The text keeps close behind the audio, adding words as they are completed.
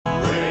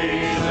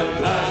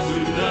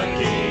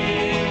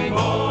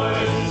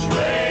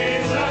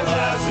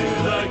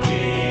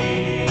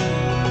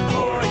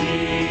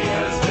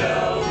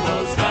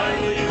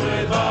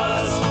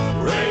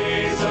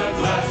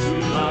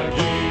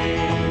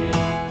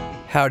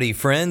Howdy,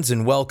 friends,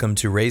 and welcome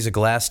to Raise a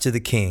Glass to the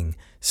King,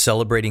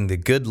 celebrating the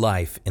good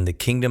life in the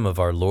kingdom of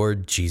our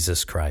Lord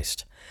Jesus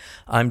Christ.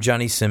 I'm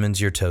Johnny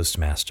Simmons, your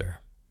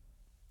Toastmaster.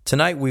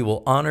 Tonight we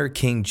will honor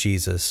King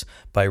Jesus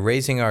by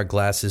raising our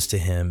glasses to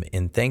him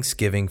in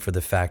thanksgiving for the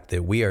fact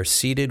that we are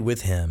seated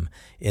with him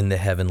in the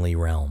heavenly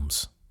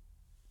realms.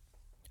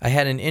 I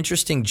had an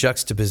interesting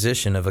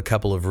juxtaposition of a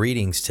couple of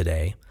readings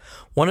today.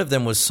 One of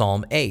them was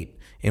Psalm 8,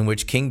 in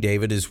which King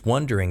David is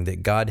wondering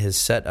that God has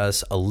set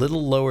us a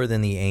little lower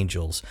than the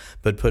angels,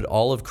 but put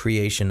all of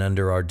creation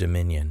under our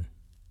dominion.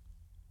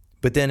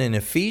 But then in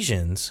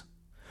Ephesians,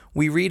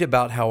 we read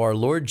about how our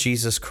Lord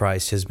Jesus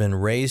Christ has been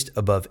raised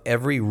above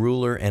every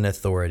ruler and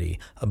authority,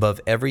 above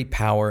every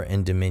power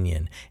and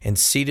dominion, and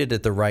seated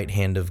at the right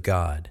hand of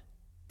God.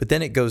 But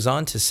then it goes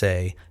on to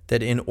say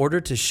that in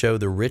order to show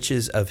the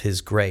riches of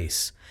his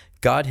grace,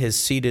 God has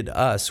seated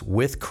us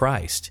with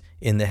Christ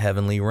in the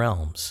heavenly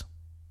realms.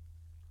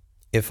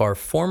 If our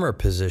former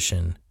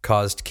position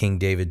caused King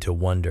David to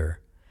wonder,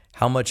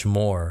 how much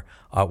more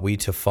ought we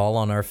to fall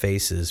on our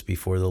faces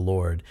before the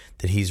Lord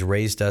that he's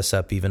raised us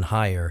up even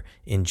higher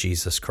in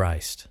Jesus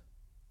Christ?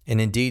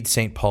 And indeed,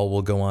 St. Paul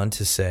will go on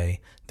to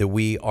say that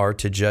we are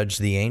to judge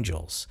the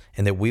angels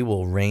and that we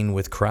will reign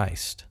with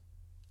Christ.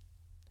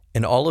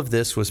 And all of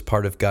this was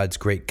part of God's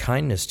great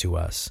kindness to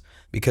us,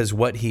 because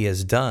what he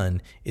has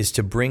done is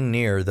to bring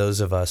near those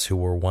of us who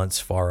were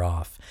once far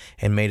off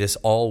and made us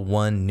all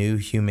one new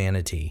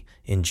humanity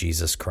in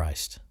Jesus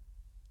Christ.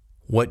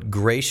 What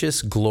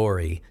gracious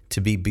glory to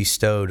be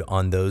bestowed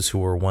on those who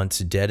were once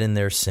dead in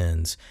their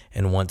sins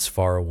and once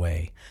far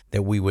away,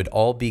 that we would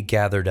all be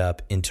gathered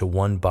up into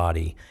one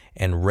body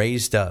and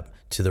raised up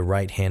to the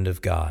right hand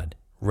of God,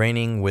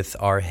 reigning with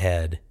our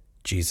head,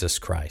 Jesus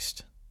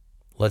Christ.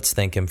 Let's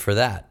thank him for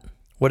that.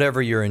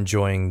 Whatever you're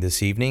enjoying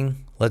this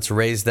evening, let's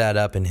raise that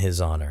up in his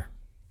honor.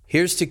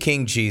 Here's to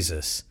King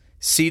Jesus,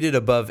 seated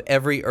above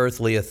every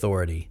earthly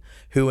authority,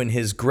 who in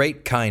his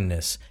great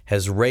kindness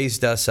has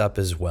raised us up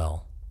as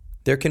well.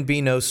 There can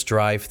be no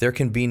strife, there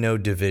can be no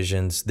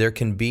divisions, there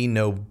can be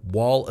no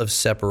wall of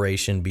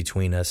separation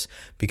between us,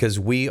 because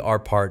we are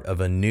part of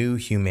a new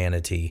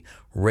humanity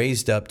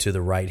raised up to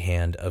the right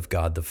hand of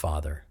God the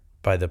Father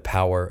by the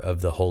power of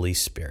the Holy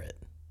Spirit.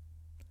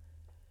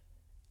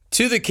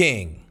 To the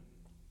King.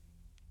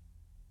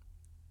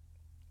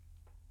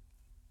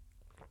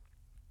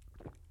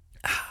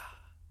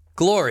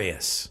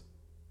 Glorious.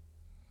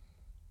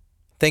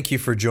 Thank you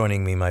for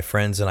joining me, my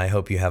friends, and I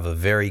hope you have a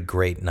very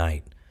great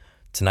night.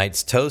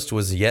 Tonight's toast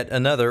was yet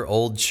another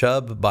Old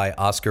Chub by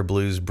Oscar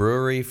Blues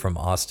Brewery from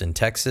Austin,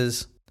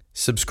 Texas.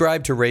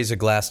 Subscribe to Raise a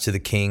Glass to the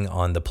King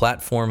on the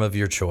platform of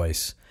your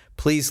choice.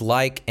 Please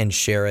like and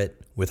share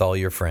it with all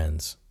your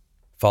friends.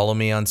 Follow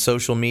me on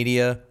social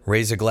media,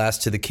 Raise a Glass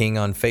to the King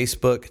on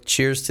Facebook,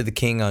 Cheers to the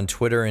King on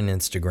Twitter and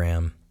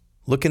Instagram.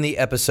 Look in the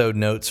episode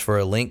notes for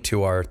a link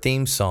to our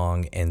theme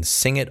song and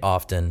sing it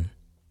often.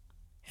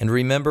 And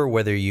remember,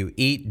 whether you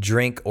eat,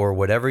 drink, or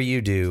whatever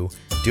you do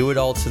it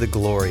all to the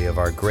glory of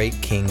our great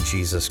King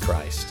Jesus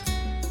Christ.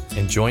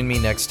 And join me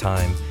next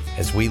time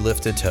as we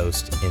lift a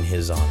toast in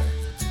his honor.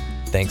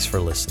 Thanks for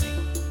listening.